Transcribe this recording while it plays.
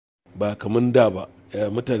ba kamar da ba.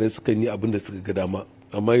 Mutane sukan yi abin da suka ga dama,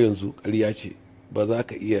 amma yanzu ƙarya ce. Ba za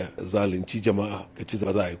ka iya zalunci jama'a ka ci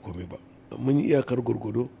ba za a yi komai ba. Mun yi iyakar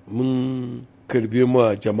gwargwado, mun karbe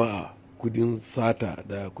ma jama'a kudin sata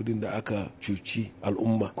da kudin da aka cuci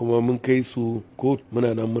al'umma, kuma mun kai su ko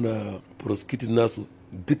muna nan muna prosecuting nasu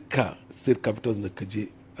dukka state capitals da ka je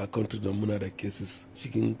a country da muna da cases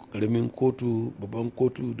cikin karamin kotu, babban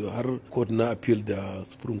kotu da har court na appeal da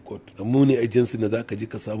supreme court. Mu ne agency da za ka je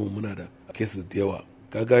ka samu muna da cases da yawa.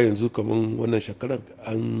 Kaga yanzu kaman wannan shekarar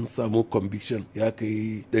an samu conviction ya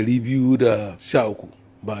kai 213,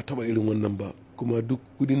 ba a taba irin wannan ba. Kuma duk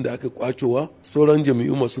kudin da aka kwacewa sauran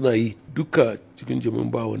jami'u ma suna yi, duka cikin jami'un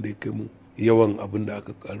ba wanda ya kai mu yawan abin da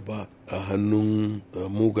aka karba a hannun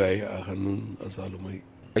mugaye, a hannun azalumai.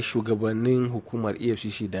 Shugabannin hukumar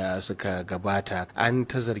EFCC da suka gabata an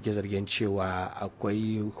ta zarge-zargen cewa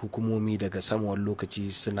akwai hukumomi daga sama wani lokaci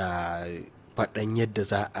suna faɗan yadda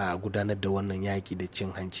za a gudanar da wannan yaƙi da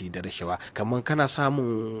cin hanci da rashawa. Kamar kana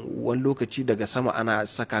samun wani lokaci daga sama ana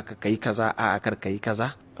saka ka kai kaza a kar kai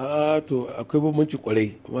kaza? To akwai bambanci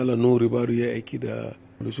kwarai. Malam Nuhu Baru ya aiki da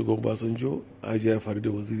shugaban Basanjo, Hajiya Farida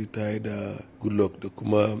Waziri ta yi da Goodluck da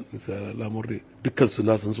kuma Mr. Lamurde, dukkan su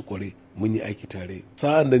na san su kwarai, mun yi aiki tare.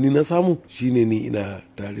 Sa'an da ni na samu shine ni ina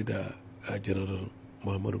tare da General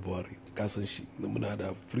Muhammadu Buhari. Kasan shi muna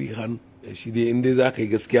da free hand, shi dai inda za ka yi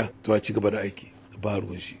gaskiya to a ci gaba da aiki, ba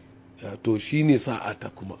ruwan shi. To shi ne sa'ata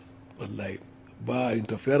kuma, wallahi ba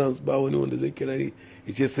interference, ba wani wanda zai kira ni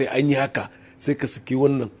ya ce sai an yi haka, sai ka saki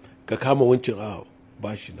wannan ka kama wancan,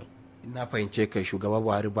 ba shi nan. Na fahimce ka, shugaba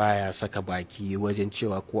Buhari baya saka baki wajen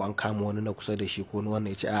cewa ko an kama wani na kusa da shi ko wannan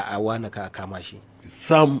ya ce a wani ka kama shi.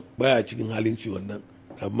 Sam baya cikin halin ci wannan,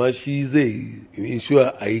 amma shi zai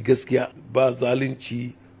ensure a yi gaskiya, ba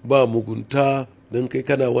zalunci, ba mugunta, don kai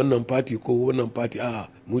kana wannan fati ko wannan fati,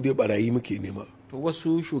 mu dai barayi muke nema. To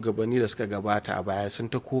wasu shugabanni da suka gabata a baya sun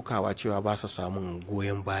ta kokawa cewa ba su samun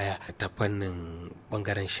goyon baya ta fannin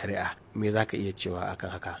bangaren shari'a. Me za ka iya cewa akan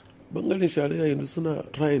haka? Bangaren shari'a yanzu suna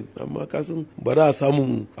trying, amma kasan ba za a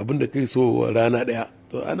samun abin da kai so rana daya.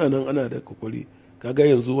 To ana nan ana da kokari. Kaga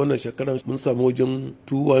yanzu wannan shekarar mun samu wajen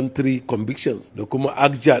 213 convictions da kuma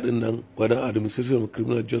ACJA din nan, wadan Administration of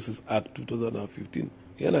Criminal Justice Act 2015.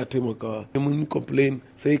 Yana taimakawa. Mun complain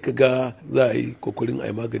sai ka ga za a yi kokarin a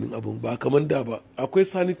yi maganin abun, ba kamar da ba. Akwai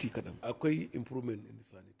sanity kadan, akwai improvement in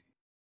sanity.